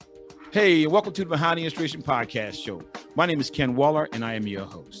Hey, welcome to the Behind the Inspiration Podcast Show. My name is Ken Waller, and I am your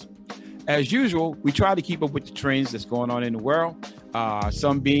host. As usual, we try to keep up with the trends that's going on in the world.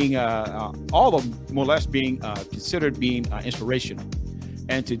 Some being, all of them more or less being considered being inspirational.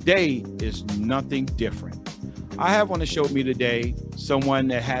 And today is nothing different. I have on the show with me today someone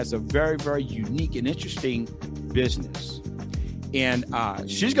that has a very, very unique and interesting business. And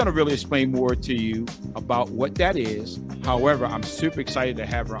she's going to really explain more to you about what that is. However, I'm super excited to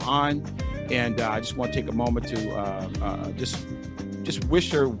have her on. And I just want to take a moment to just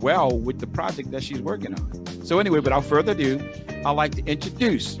wish her well with the project that she's working on. So anyway, without further ado, I'd like to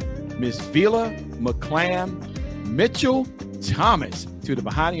introduce Ms. Vila McClam Mitchell Thomas to the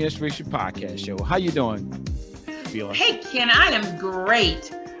Behind the Inspiration Podcast Show. How you doing, Vila? Hey, Ken, I am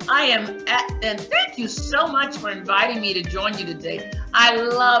great. And thank you so much for inviting me to join you today. I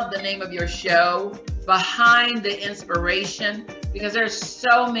love the name of your show, Behind the Inspiration, because there's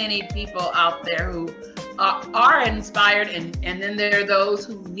so many people out there who are inspired, and then there are those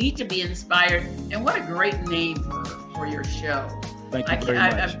who need to be inspired. And what a great name for your show. Thank you very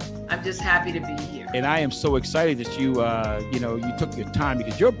much. I'm just happy to be here. And I am so excited that you took your time,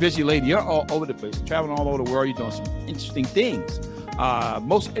 because you're a busy lady. You're all over the place, traveling all over the world. You're doing some interesting things.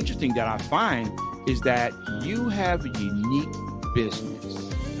 Most interesting that I find is that you have a unique business.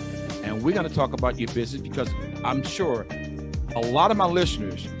 And we're going to talk about your business because I'm sure a lot of my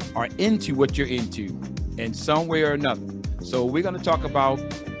listeners are into what you're into in some way or another. So we're going to talk about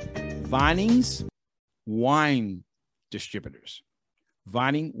Vinings Wine Distributors.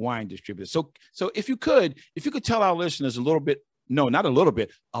 Vining Wine Distributors. So if you could tell our listeners a lot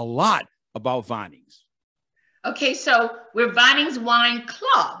about Vinings. Okay, so we're Vinings Wine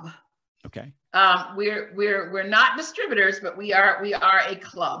Club. Okay. We're not distributors, but we are a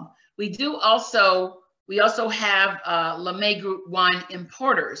club. We also have LeMay Group Wine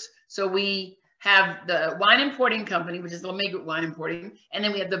Importers. So we have the wine importing company, which is LeMay Group Wine Importing, and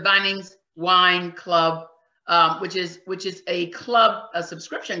then we have the Vinings Wine Club, which is a club, a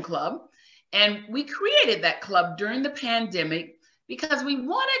subscription club. And we created that club during the pandemic because we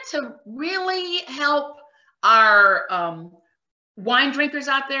wanted to really help our wine drinkers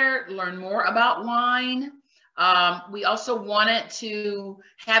out there learn more about wine. We also wanted to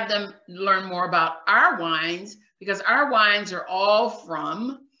have them learn more about our wines, because our wines are all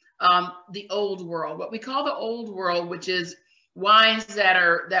from the old world, what we call the old world, which is wines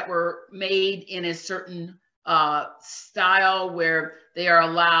that were made in a certain style where they are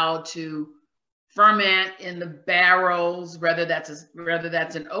allowed to ferment in the barrels, whether that's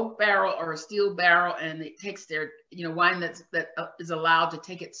an oak barrel or a steel barrel, and it takes their wine that is allowed to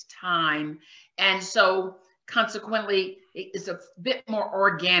take its time, and so consequently it's a bit more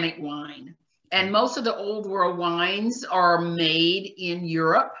organic wine. And most of the old world wines are made in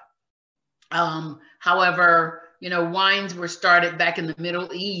Europe. However, wines were started back in the Middle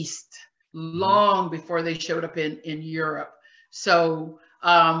East long before they showed up in Europe. So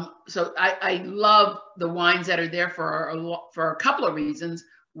I love the wines that are there for a couple of reasons,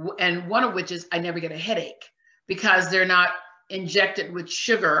 and one of which is I never get a headache because they're not injected with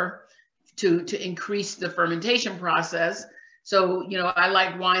sugar to increase the fermentation process. So I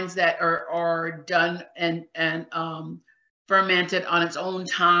like wines that are done and fermented on its own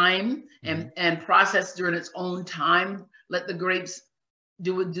time and processed during its own time. Let the grapes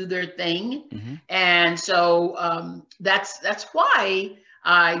do their thing. Mm-hmm. And so that's why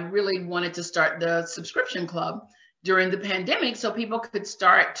I really wanted to start the subscription club during the pandemic, so people could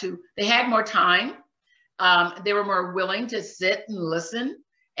they had more time. They were more willing to sit and listen,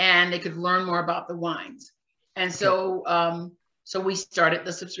 and they could learn more about the wines. And so, so we started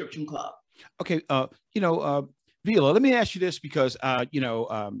the subscription club. Okay. Vila, let me ask you this, because,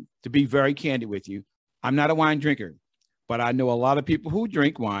 to be very candid with you, I'm not a wine drinker, but I know a lot of people who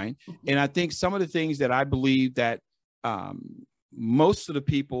drink wine. And I think some of the things that I believe that most of the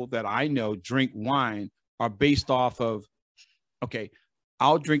people that I know drink wine are based off of, okay,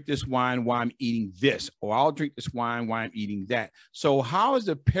 I'll drink this wine while I'm eating this, or I'll drink this wine while I'm eating that. So how is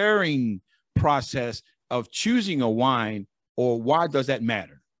the pairing process of choosing a wine, or why does that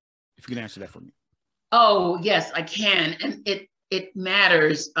matter? If you can answer that for me. Oh, yes, I can. And it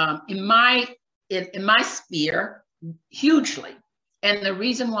matters in my sphere hugely. And the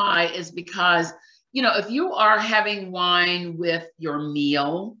reason why is because, if you are having wine with your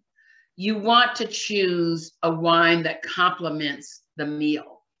meal, you want to choose a wine that complements the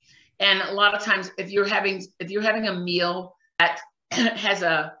meal. And a lot of times, if you're having a meal that has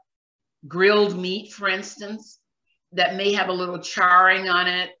a grilled meat, for instance, that may have a little charring on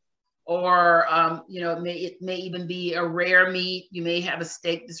it, or it may even be a rare meat. You may have a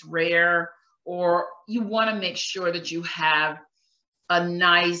steak that's rare, or you want to make sure that you have a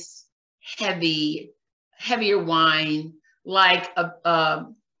nice heavier wine like a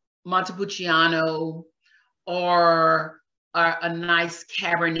Montepulciano, or a nice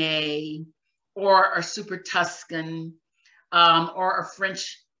Cabernet, or a Super Tuscan, or a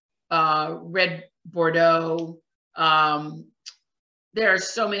French red Bordeaux. There are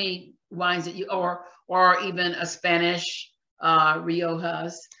so many wines that or even a Spanish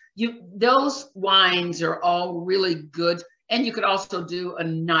Riojas. Those wines are all really good. And you could also do a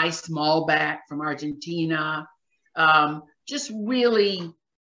nice Malbec from Argentina. Just really,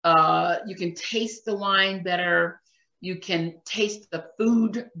 you can taste the wine better. You can taste the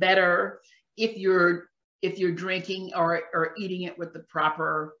food better if you're drinking or eating it with the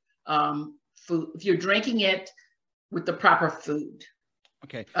proper food. If you're drinking it with the proper food.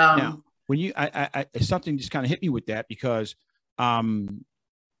 Okay. Now, when something just kind of hit me with that, because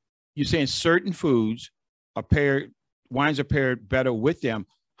you're saying certain foods wines are paired better with them.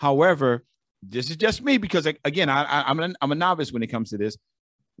 However, this is just me, because again, I'm a novice when it comes to this.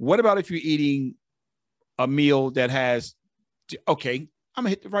 What about if you're eating a meal that has, okay, I'm gonna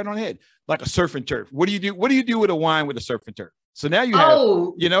hit it right on the head, like a surf and turf. What do you do? What do you do with a wine with a surf and turf? So now you have,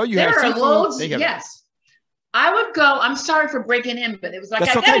 there are loads. Yes. I would go. I'm sorry for breaking in, but it was like,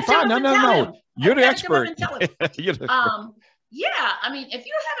 that's okay. Fine. No. You're the expert. Yeah. I mean, if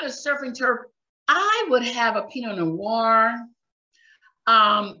you're having a surf and turf, I would have a Pinot Noir.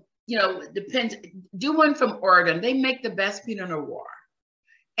 Depends. Do one from Oregon. They make the best Pinot Noir,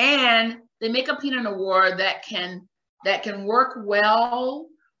 and they make a Pinot Noir that can work well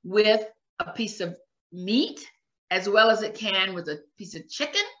with a piece of meat, as well as it can with a piece of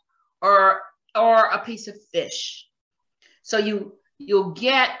chicken or a piece of fish. So you'll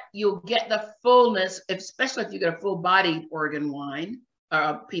get the fullness, especially if you get a full-bodied Oregon wine,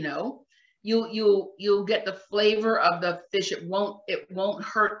 Pinot. You'll get the flavor of the fish. It won't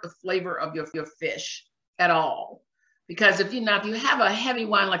hurt the flavor of your fish at all. Because if you have a heavy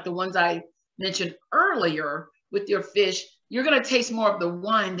wine like the ones I mentioned earlier with your fish, you're going to taste more of the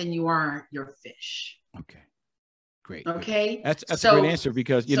wine than you are your fish. Okay. Great. Okay. That's a great answer,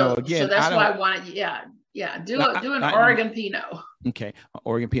 because again, so that's why I wanted, do an Oregon Pinot. Okay,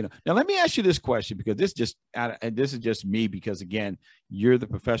 Oregon Pinot. Now let me ask you this question, because this is just me, because again, you're the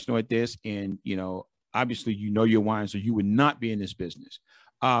professional at this, and obviously your wine, so you would not be in this business.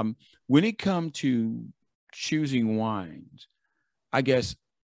 When it comes to choosing wines, I guess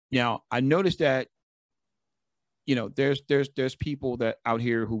now I noticed that there's people that out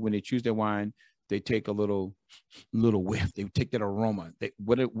here who, when they choose their wine, they take a little whiff. They take that aroma.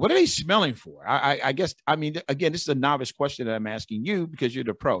 What are they smelling for? I guess, I mean, again, this is a novice question that I'm asking you, because you're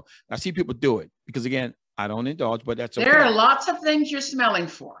the pro. I see people do it, because again, I don't indulge, but that's okay. There are lots of things you're smelling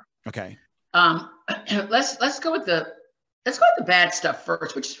for. Okay. Let's go with the bad stuff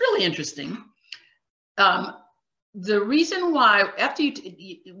first, which is really interesting. The reason why, after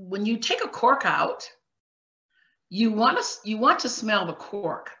when you take a cork out, you want to smell the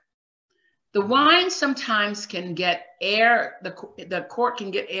cork. The wine sometimes can get air, the cork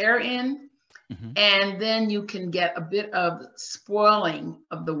can get air in, and then you can get a bit of spoiling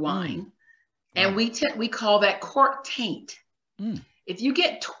of the wine. And we call that cork taint. If you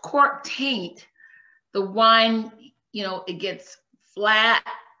get cork taint, the wine, it gets flat,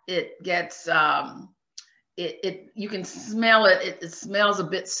 it gets, you can smell it, it smells a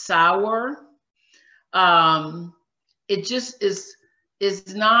bit sour. It just is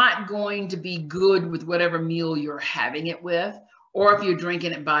not going to be good with whatever meal you're having it with, or if you're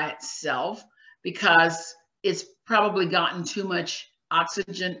drinking it by itself, because it's probably gotten too much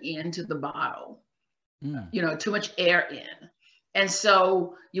oxygen into the bottle, too much air in. And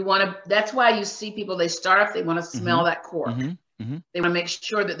so that's why you see people, they start off, they want to smell that cork. They want to make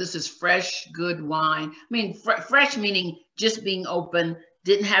sure that this is fresh, good wine. I mean, fresh meaning just being open,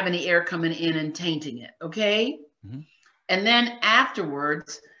 didn't have any air coming in and tainting it, okay? And then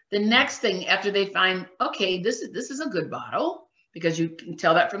afterwards, the next thing, after they find, okay, this is a good bottle, because you can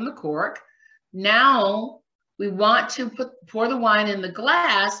tell that from the cork. Now we want to pour the wine in the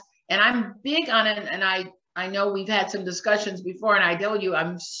glass, and I'm big on it. And I know we've had some discussions before, and I tell you,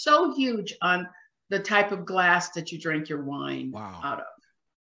 I'm so huge on the type of glass that you drink your wine out of.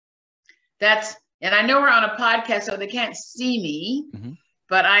 And I know we're on a podcast, so they can't see me.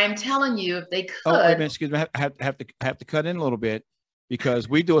 But I am telling you, if they could. Oh, wait a minute, excuse me. I have to cut in a little bit, because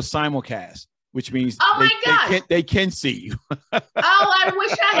we do a simulcast, which means they can see you. I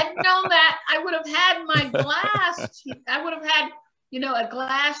wish I had known that. I would have had my glass. I would have had a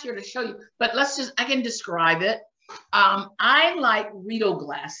glass here to show you, but I can describe it. I like Riedel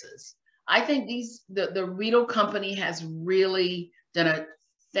glasses. I think the Riedel company has really done a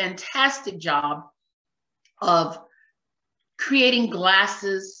fantastic job of creating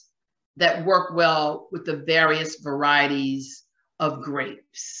glasses that work well with the various varieties of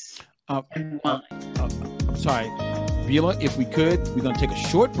grapes and wine. I'm sorry, Vila, if we could, we're going to take a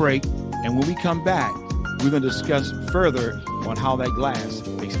short break. And when we come back, we're going to discuss further on how that glass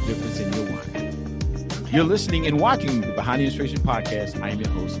makes a difference in your wine. Okay. You're listening and watching the Behind the Illustration podcast. I am your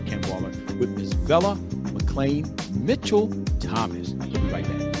host, Ken Waller, with Ms. Vela McLean Mitchell Thomas. We'll be right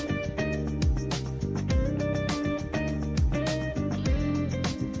back.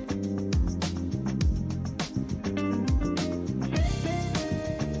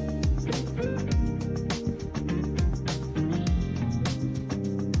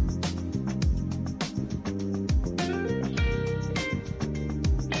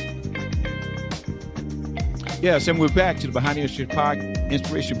 Yes, and we're back to the Behind the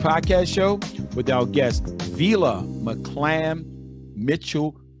Inspiration Podcast Show with our guest, Vila McLean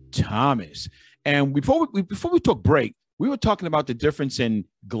Mitchell Thomas. And before we took break, we were talking about the difference in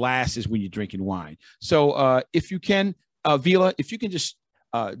glasses when you're drinking wine. So if you can, Vila, if you can just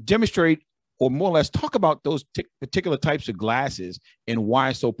demonstrate or more or less talk about those particular types of glasses and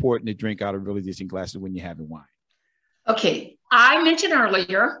why it's so important to drink out of really decent glasses when you're having wine. Okay, I mentioned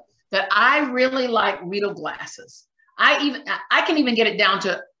earlier that I really like Riedel glasses. I can even get it down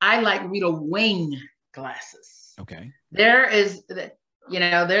to I like Riedel wing glasses. Okay. They're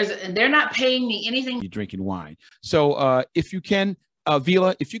not paying me anything. You're drinking wine. So if you can,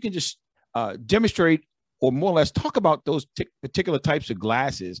 Vila, if you can just demonstrate or more or less talk about those particular types of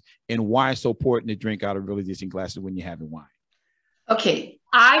glasses and why it's so important to drink out of really decent glasses when you're having wine. Okay.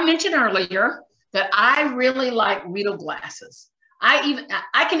 I mentioned earlier that I really like Riedel glasses.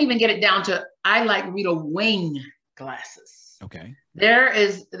 I can even get it down to I like Riedel wing glasses. Okay. They're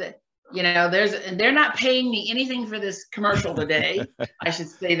not paying me anything for this commercial today. I should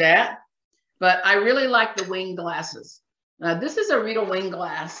say that, but I really like the wing glasses. Now this is a Riedel wing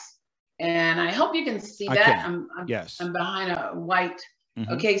glass, and I hope you can see that. Yes. I'm behind a white.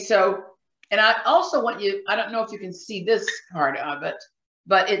 Mm-hmm. Okay, so, and I also want you. I don't know if you can see this part of it,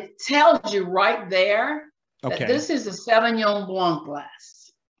 but it tells you right there. Okay. This is a Sauvignon Blanc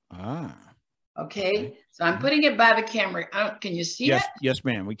glass. Ah. Okay. So I'm putting it by the camera. Can you see it? Yes,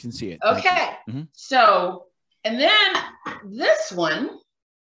 ma'am. We can see it. Okay. Mm-hmm. So, and then this one,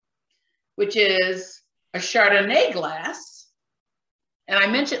 which is a Chardonnay glass. And I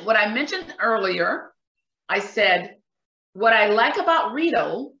mentioned earlier. I said, what I like about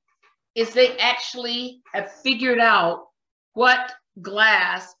Riedel is they actually have figured out what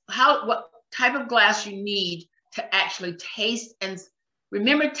type of glass you need to actually taste and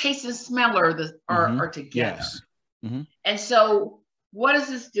remember, taste and smell are together. Yes. Mm-hmm. And so what does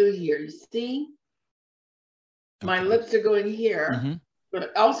this do here? You see, my lips are going here, mm-hmm.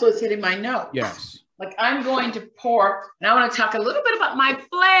 but also it's hitting my nose. Yes. Like I'm going to pour, and I want to talk a little bit about my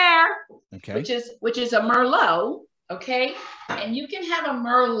flair, okay. which is a Merlot. Okay. And you can have a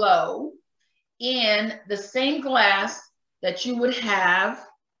Merlot in the same glass that you would have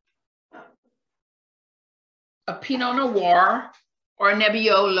a Pinot Noir or a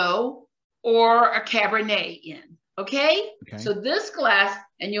Nebbiolo or a Cabernet in, okay? So this glass,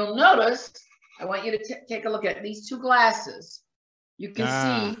 and you'll notice, I want you to take a look at these two glasses. You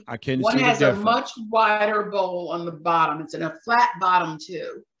can see one has a much wider bowl on the bottom. It's in a flat bottom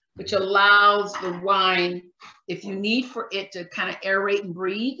too, which allows the wine, if you need for it to kind of aerate and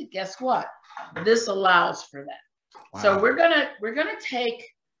breathe, guess what? This allows for that. Wow. So we're gonna take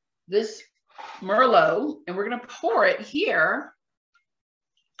this Merlot and we're gonna pour it here.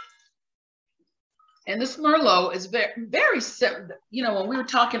 And this Merlot is very, very simple. You know, when we were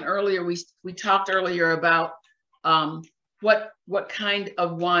talking earlier, we talked earlier about what kind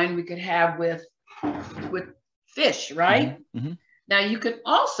of wine we could have with fish, right? Mm-hmm. Mm-hmm. Now you could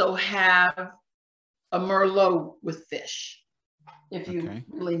also have a Merlot with fish if you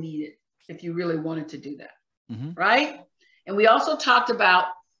really need it, if you really wanted to do that, mm-hmm. right? And we also talked about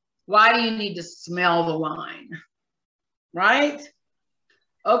why do you need to smell the wine, right?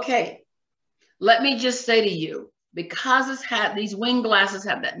 Okay. Let me just say to you, because these wine glasses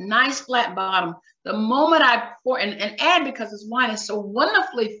have that nice flat bottom, the moment I pour, and add because this wine is so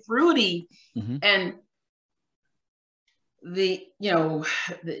wonderfully fruity, mm-hmm. and the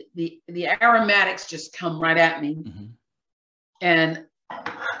aromatics just come right at me. Mm-hmm. And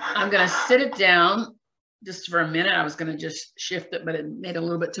I'm going to sit it down just for a minute. I was going to just shift it, but it made a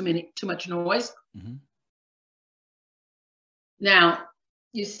little bit too much noise. Mm-hmm. Now,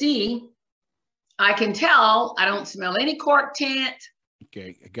 you see, I can tell I don't smell any cork tint.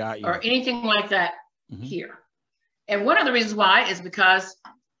 Okay, I got you. Or anything like that here. And one of the reasons why is because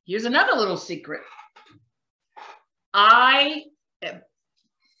here's another little secret.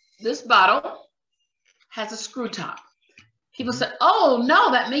 This bottle has a screw top. People say, oh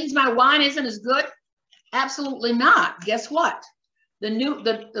no, that means my wine isn't as good. Absolutely not. Guess what?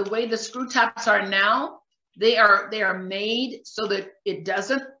 The way the screw tops are now, they are made so that it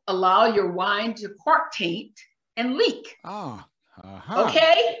doesn't allow your wine to cork taint and leak. Oh,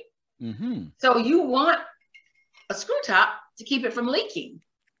 okay. Mm-hmm. So you want a screw top to keep it from leaking.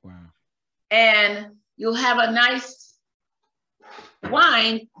 Wow. And you'll have a nice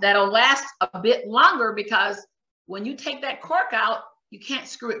wine that'll last a bit longer, because when you take that cork out, you can't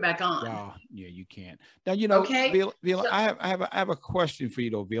screw it back on. Wow. Yeah, you can't. Now, you know, okay. Vila, I have a question for you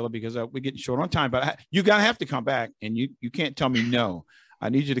though, Vila, because we're getting short on time, but you're going to have to come back, and you can't tell me no. I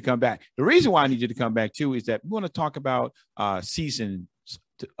need you to come back. The reason why I need you to come back too is that we want to talk about seasons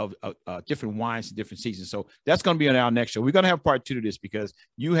of different wines and different seasons. So that's going to be on our next show. We're going to have part 2 to this, because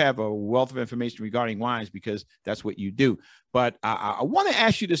you have a wealth of information regarding wines, because that's what you do. But I want to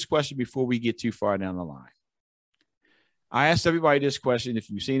ask you this question before we get too far down the line. I asked everybody this question. If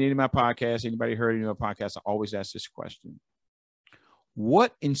you've seen any of my podcasts, anybody heard any of my podcasts, I always ask this question.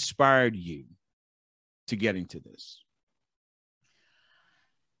 What inspired you to get into this?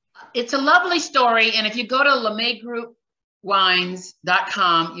 It's a lovely story. And if you go to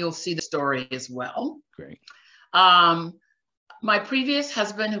LeMayGroupWines.com, you'll see the story as well. Great. My previous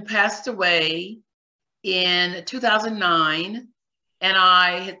husband, who passed away in 2009,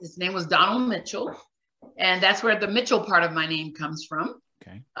 and his name was Donald Mitchell. And that's where the Mitchell part of my name comes from.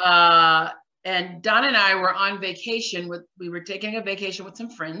 Okay. And Don and I were on vacation we were taking a vacation with some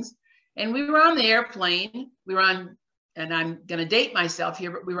friends, and we were on the airplane. We were on, and I'm going to date myself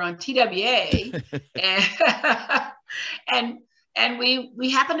here, but we were on TWA, and we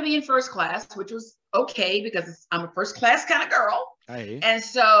happened to be in first class, which was okay, because I'm a first class kind of girl. Hey. And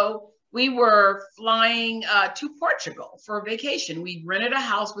so we were flying to Portugal for a vacation. We rented a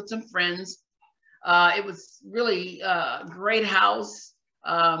house with some friends. It was really a great house.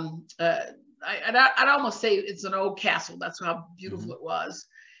 I'd almost say it's an old castle. That's how beautiful it was.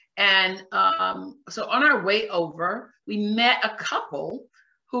 And so on our way over, we met a couple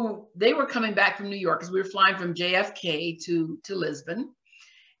who, they were coming back from New York, because we were flying from JFK to Lisbon.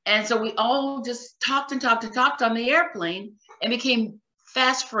 And so we all just talked and talked and talked on the airplane and became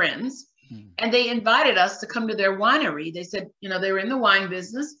fast friends. And they invited us to come to their winery. They said, you know, they were in the wine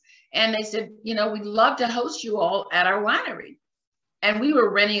business. And they said, you know, we'd love to host you all at our winery. And we were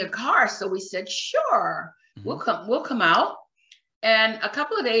renting a car. So we said, sure, we'll come out. And a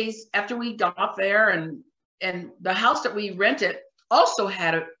couple of days after we got off there, and the house that we rented also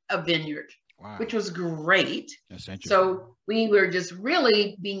had a vineyard, which was great. That's interesting. So we were just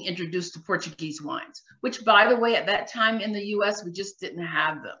really being introduced to Portuguese wines, which, by the way, at that time in the US, we just didn't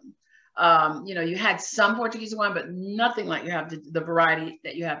have them. You know, you had some Portuguese wine, but nothing like you have the variety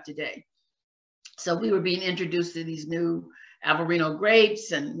that you have today. So we were being introduced to these new Albarino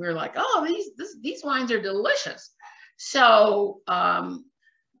grapes, and we were like, oh, these wines are delicious. So,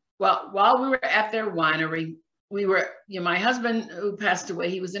 well, while we were at their winery, my husband, who passed away,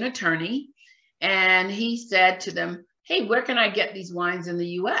 he was an attorney, and he said to them, hey, where can I get these wines in the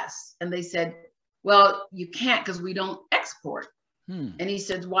US? And they said, well, you can't, because we don't export. And he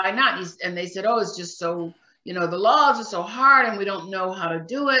said, why not? And they said, oh, it's just so, you know, the laws are so hard, and we don't know how to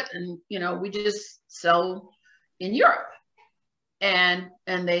do it. And, you know, we just sell in Europe. And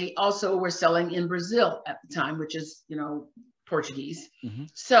they also were selling in Brazil at the time, which is, you know, Portuguese.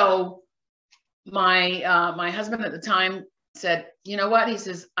 So my husband at the time said, you know what? He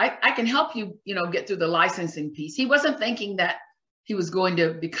says, I can help you, you know, get through the licensing piece. He wasn't thinking that he was going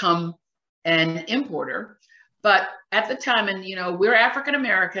to become an importer. But at the time, and, you know, we're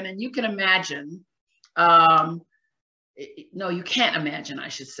African-American, and you can imagine, no, you can't imagine, I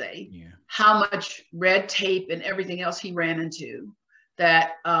should say, how much red tape and everything else he ran into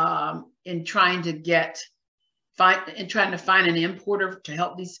that in trying to find an importer to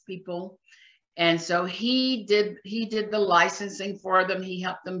help these people. And so he did the licensing for them. He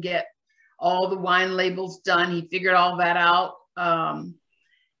helped them get all the wine labels done. He figured all that out.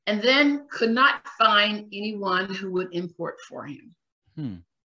 And then could not find anyone who would import for him.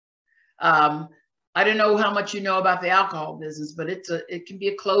 I don't know how much you know about the alcohol business, but it can be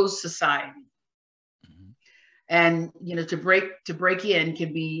a closed society. And, you know, to break in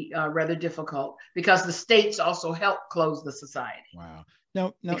can be rather difficult, because the states also help close the society. Wow.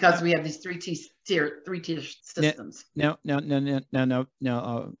 No, because we have these three tier systems. Now,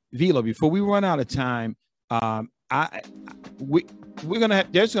 Vila, before we run out of time, we're gonna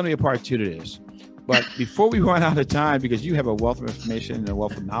have, there's gonna be a part 2 to this, but before we run out of time, because you have a wealth of information and a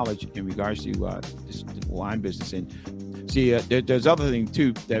wealth of knowledge in regards to this wine business, and see, there's other thing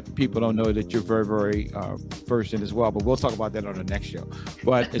too that people don't know that you're very, very versed in as well. But we'll talk about that on the next show.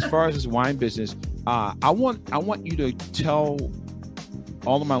 But as far as this wine business, I want you to tell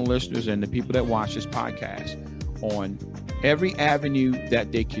all of my listeners and the people that watch this podcast on every avenue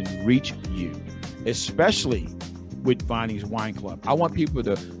that they can reach you, especially with Vinings Wine Club. I want people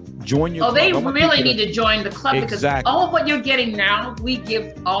to join your club. They really need to join the club, exactly, because all of what you're getting now, we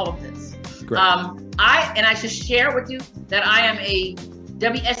give all of this. Great. I should share with you that I am a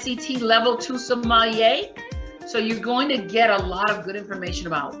WSET level 2 sommelier. So you're going to get a lot of good information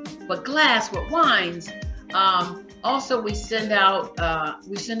about what glass, what wines. Also, we send out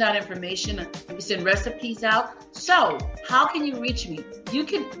information. We send recipes out. So how can you reach me?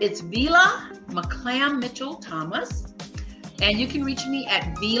 It's Vila McClam Mitchell Thomas, and you can reach me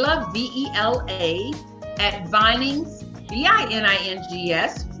at Vila VELA at Vinings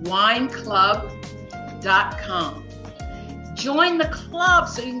VININGS wineclub.com. Join the club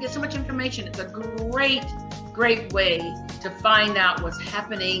so you can get so much information. It's a great way to find out what's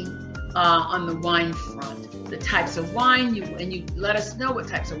happening on the wine front. The types of wine you let us know what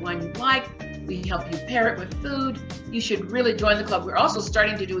types of wine you like. We help you pair it with food. You should really join the club. We're also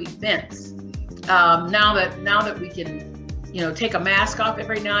starting to do events. Now that we can, take a mask off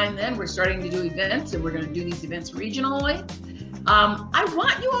every now and then, we're starting to do events, and we're going to do these events regionally. I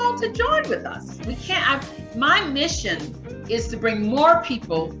want you all to join with us. My mission is to bring more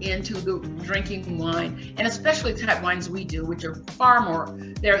people into the drinking wine, and especially the type wines we do, which are far more,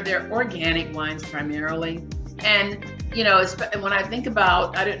 they're organic wines primarily. And, when I think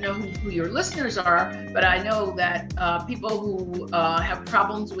about, I don't know who your listeners are, but I know that people who have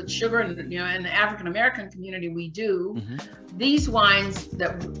problems with sugar, and, in the African-American community, we do. Mm-hmm. These wines,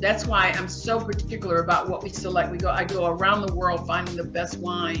 that's why I'm so particular about what we select. I go around the world finding the best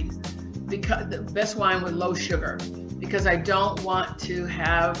wine, because the best wine with low sugar, because I don't want to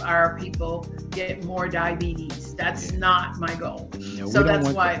have our people get more diabetes. That's not my goal. So that's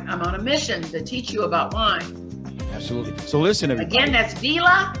why I'm on a mission to teach you about wine. Absolutely. So listen, everybody. Again, that's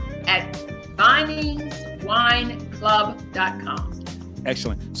Vila at ViningsWineClub.com.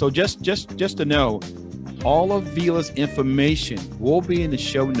 Excellent. So just to know, all of Vila's information will be in the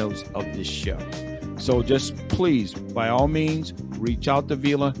show notes of this show. So just please, by all means, reach out to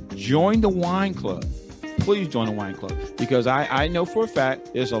Vila, join the wine club. Please join the wine club, because I know for a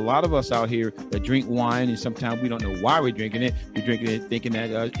fact there's a lot of us out here that drink wine, and sometimes we don't know why we're drinking it. We're drinking it thinking that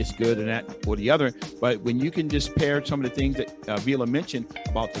it's good and that or the other. But when you can just pair some of the things that Vila mentioned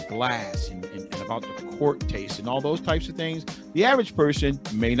about the glass and about the cork taste and all those types of things, the average person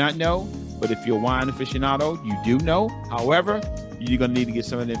may not know. But if you're a wine aficionado, you do know. However, you're going to need to get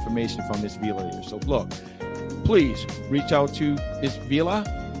some of the information from Miss Vila here. So look, please reach out to Miss Vila,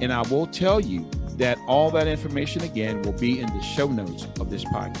 and I will tell you that all that information, again, will be in the show notes of this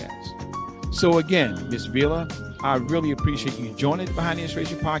podcast. So again, Ms. Vila, I really appreciate you joining the Behind the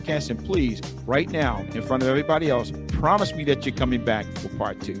Inspiration podcast. And please, right now, in front of everybody else, promise me that you're coming back for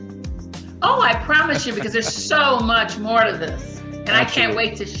part 2. Oh, I promise you, because there's so much more to this. And Absolutely. I can't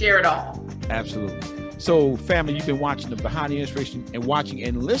wait to share it all. Absolutely. So, family, you've been watching the Behind the Inspiration and watching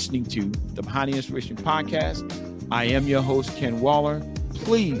and listening to the Behind the Inspiration podcast. I am your host, Ken Waller.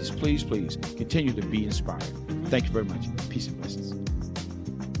 Please, please, please continue to be inspired. Thank you very much. Peace and blessings.